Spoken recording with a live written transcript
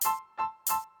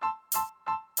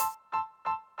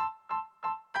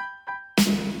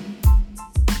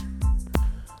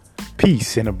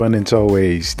Peace and abundance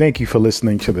always. Thank you for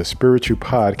listening to the Spiritual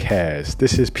Podcast.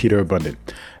 This is Peter Abundant.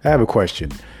 I have a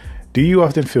question. Do you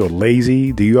often feel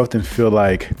lazy? Do you often feel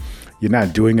like you're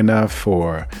not doing enough,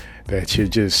 or that you're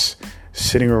just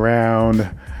sitting around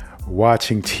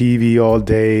watching TV all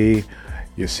day?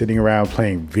 You're sitting around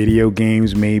playing video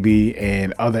games maybe,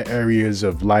 and other areas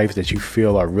of life that you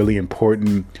feel are really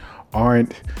important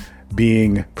aren't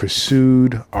being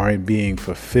pursued, aren't being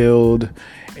fulfilled,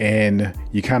 and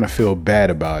you kind of feel bad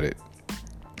about it.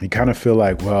 You kind of feel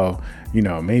like, well,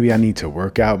 maybe I need to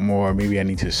work out more. Maybe I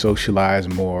need to socialize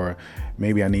more.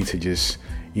 Maybe I need to just,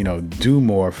 do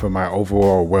more for my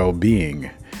overall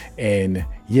well-being. And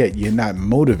yet you're not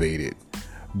motivated,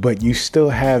 but you still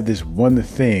have this one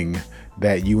thing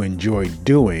that you enjoy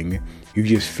doing. You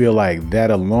just feel like that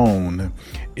alone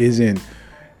isn't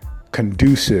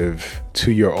conducive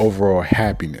to your overall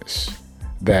happiness.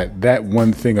 That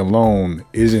one thing alone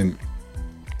isn't,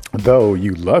 though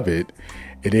you love it,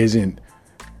 it isn't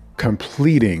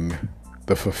completing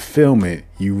the fulfillment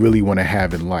you really want to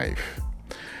have in life.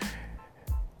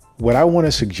 What I want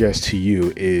to suggest to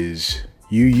you is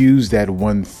you use that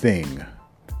one thing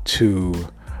to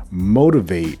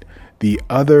motivate the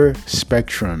other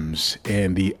spectrums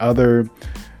and the other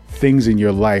things in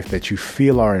your life that you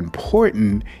feel are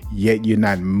important, yet you're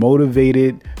not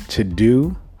motivated to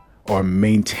do or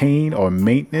maintain or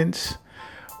maintenance.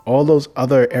 All those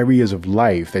other areas of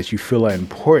life that you feel are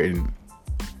important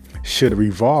should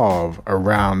revolve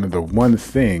around the one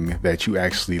thing that you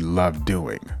actually love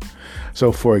doing.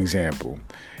 So, for example,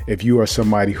 if you are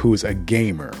somebody who's a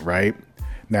gamer, right?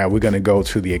 Now we're going to go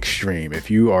to the extreme. If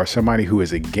you are somebody who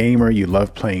is a gamer, you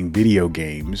love playing video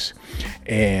games,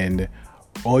 and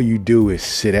all you do is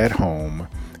sit at home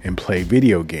and play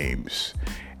video games.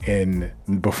 And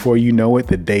before you know it,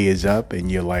 the day is up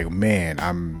and you're like, man,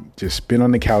 I'm just been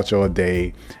on the couch all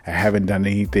day. I haven't done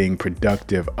anything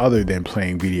productive other than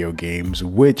playing video games,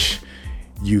 which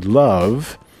you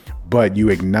love, but you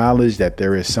acknowledge that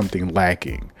there is something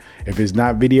lacking. If it's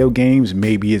not video games,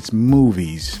 maybe it's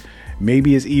movies.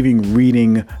 Maybe it's even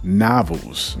reading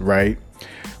novels, right?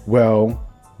 Well,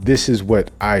 this is what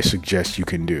I suggest you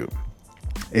can do.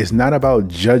 It's not about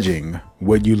judging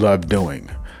what you love doing.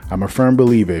 I'm a firm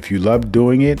believer. If you love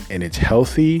doing it and it's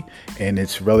healthy and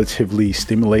it's relatively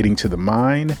stimulating to the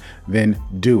mind, then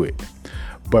do it.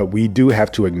 But we do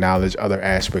have to acknowledge other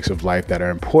aspects of life that are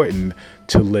important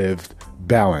to live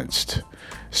balanced.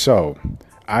 So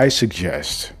I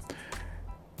suggest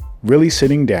really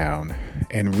sitting down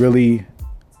and really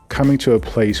coming to a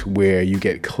place where you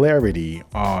get clarity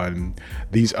on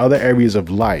these other areas of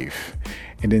life,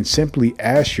 and then simply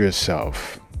ask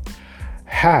yourself,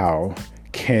 how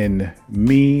can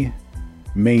me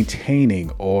maintaining,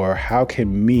 or how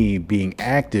can me being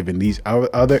active in these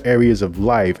other areas of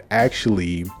life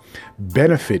actually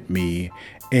benefit me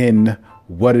in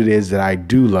what it is that I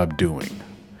do love doing?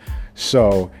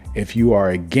 So if you are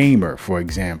a gamer, for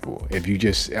example,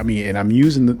 and I'm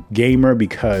using the gamer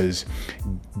because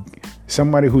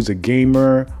somebody who's a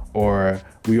gamer, or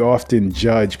we often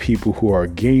judge people who are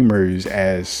gamers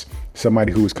as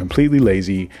somebody who is completely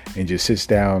lazy and just sits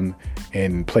down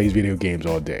and plays video games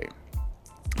all day.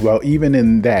 Well, even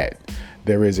in that,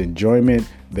 there is enjoyment,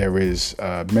 there is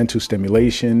mental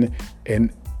stimulation,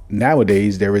 and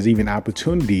nowadays there is even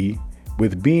opportunity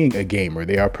with being a gamer.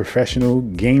 There are professional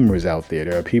gamers out there.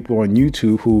 There are people on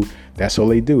YouTube who that's all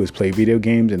they do is play video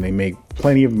games, and they make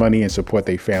plenty of money and support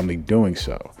their family doing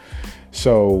so.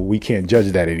 So we can't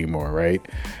judge that anymore, right?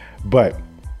 But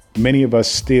many of us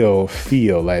still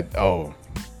feel that, oh,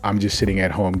 I'm just sitting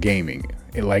at home gaming.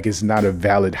 Like it's not a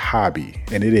valid hobby.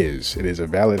 And it is. It is a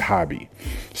valid hobby.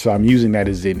 So I'm using that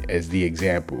as the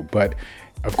example. But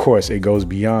of course, it goes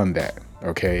beyond that.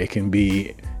 Okay, it can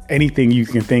be anything you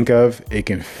can think of. It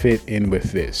can fit in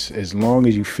with this. As long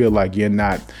as you feel like you're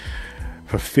not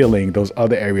fulfilling those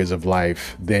other areas of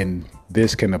life, then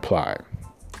this can apply.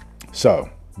 So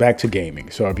back to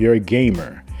gaming. So if you're a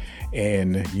gamer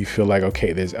and you feel like,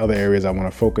 okay, there's other areas I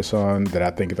want to focus on that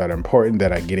I think that are important,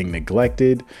 that are getting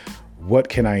neglected, what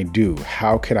can I do?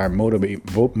 How can I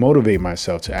motivate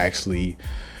myself to actually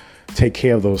take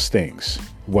care of those things?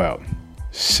 Well,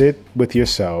 sit with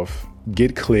yourself,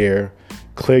 get clear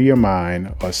your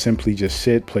mind, or simply just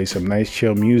sit, play some nice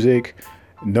chill music,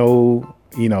 no,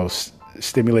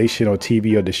 stimulation or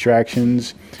TV or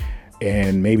distractions,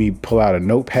 and maybe pull out a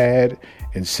notepad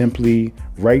and simply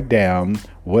write down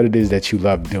what it is that you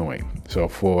love doing. So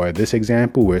for this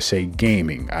example, we'll say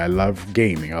gaming. I love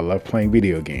gaming. I love playing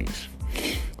video games.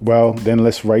 Well, then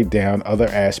let's write down other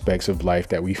aspects of life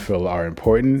that we feel are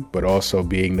important, but also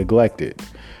being neglected.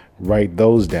 Write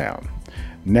those down.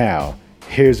 Now,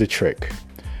 here's the trick.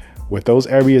 With those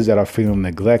areas that are feeling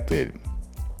neglected,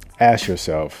 ask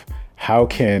yourself, how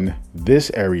can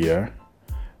this area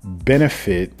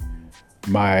benefit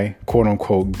my quote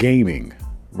unquote gaming,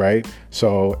 right?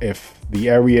 So if the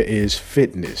area is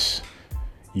fitness,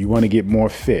 you want to get more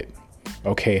fit.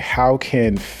 Okay, how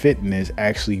can fitness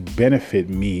actually benefit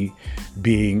me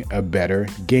being a better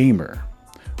gamer?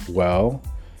 Well,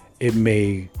 it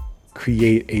may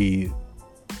create a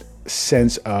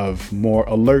sense of more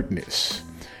alertness.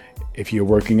 If you're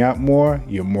working out more,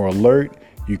 you're more alert.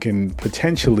 You can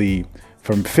potentially,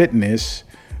 from fitness,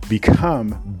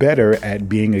 become better at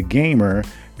being a gamer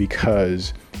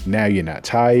because now you're not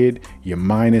tired, your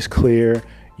mind is clear,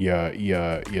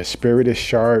 your spirit is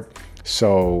sharp.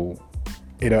 So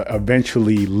it'll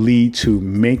eventually lead to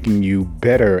making you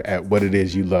better at what it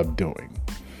is you love doing.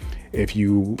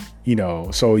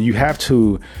 So you have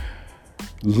to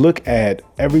look at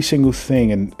every single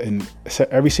thing and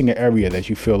every single area that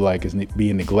you feel like is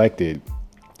being neglected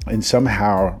and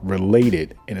somehow relate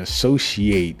it and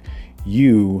associate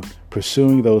you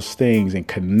pursuing those things and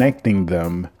connecting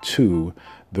them to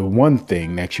the one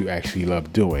thing that you actually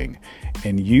love doing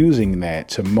and using that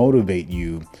to motivate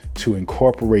you to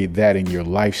incorporate that in your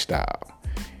lifestyle.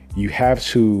 You have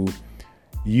to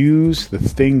use the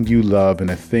thing you love and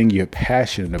the thing you're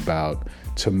passionate about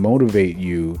to motivate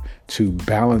you to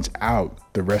balance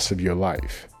out the rest of your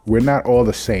life. We're not all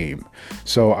the same,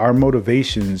 so our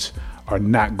motivations are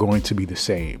not going to be the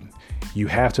same. You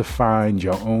have to find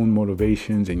your own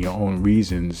motivations and your own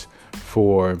reasons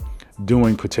for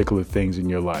doing particular things in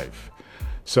your life.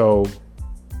 So,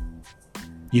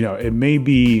 it may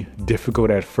be difficult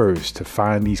at first to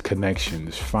find these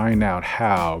connections, find out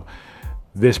how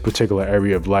this particular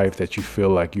area of life that you feel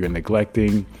like you're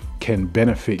neglecting can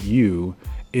benefit you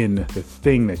in the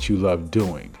thing that you love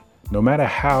doing. No matter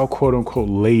how quote unquote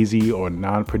lazy or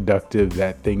non-productive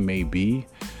that thing may be,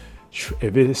 if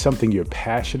it is something you're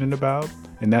passionate about,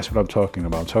 and that's what I'm talking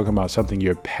about. I'm talking about something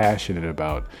you're passionate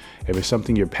about. If it's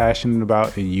something you're passionate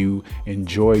about and you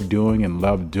enjoy doing and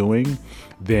love doing,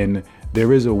 then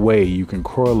there is a way you can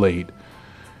correlate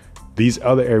these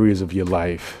other areas of your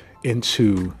life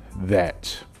into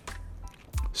that.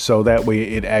 So that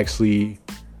way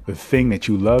the thing that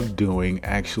you love doing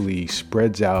actually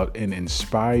spreads out and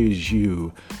inspires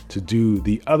you to do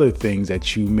the other things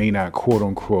that you may not quote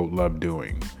unquote love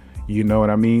doing. You know what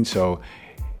I mean? So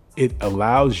it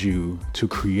allows you to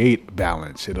create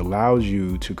balance. It allows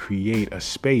you to create a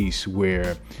space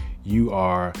where you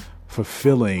are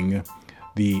fulfilling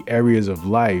the areas of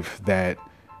life that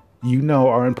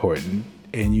are important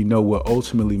and will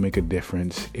ultimately make a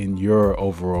difference in your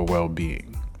overall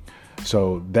well-being.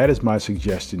 So that is my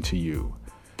suggestion to you.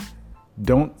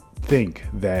 Don't think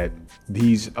that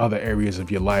these other areas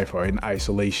of your life are in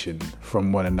isolation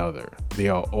from one another. They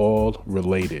are all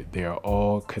related. They are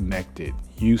all connected.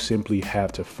 You simply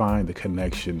have to find the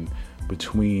connection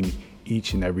between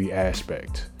each and every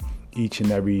aspect, each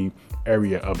and every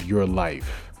area of your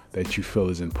life that you feel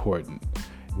is important.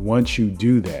 Once you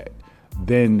do that,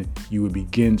 then you would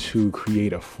begin to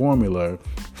create a formula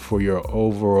for your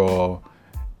overall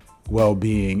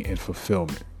well-being and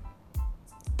fulfillment.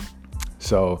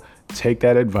 So take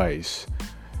that advice.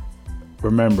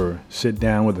 Remember, sit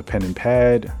down with a pen and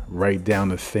pad, write down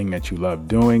the thing that you love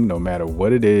doing, no matter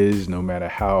what it is, no matter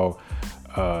how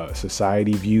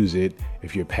society views it.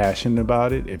 If you're passionate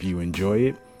about it, if you enjoy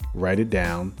it, write it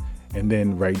down, and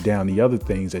then write down the other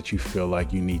things that you feel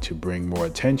like you need to bring more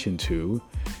attention to,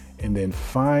 and then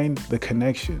find the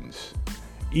connections.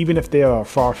 Even if they are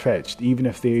far-fetched, even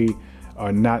if they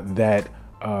are not that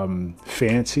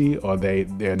fancy, or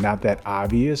they're not that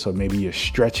obvious, or maybe you're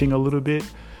stretching a little bit,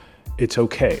 it's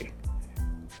okay.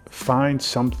 Find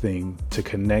something to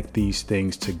connect these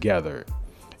things together,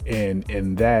 and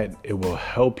in that it will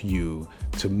help you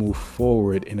to move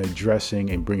forward in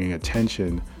addressing and bringing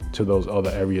attention to those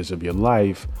other areas of your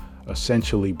life,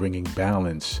 essentially bringing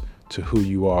balance to who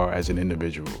you are as an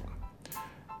individual.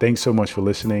 Thanks so much for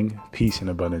listening. Peace and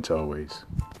abundance always.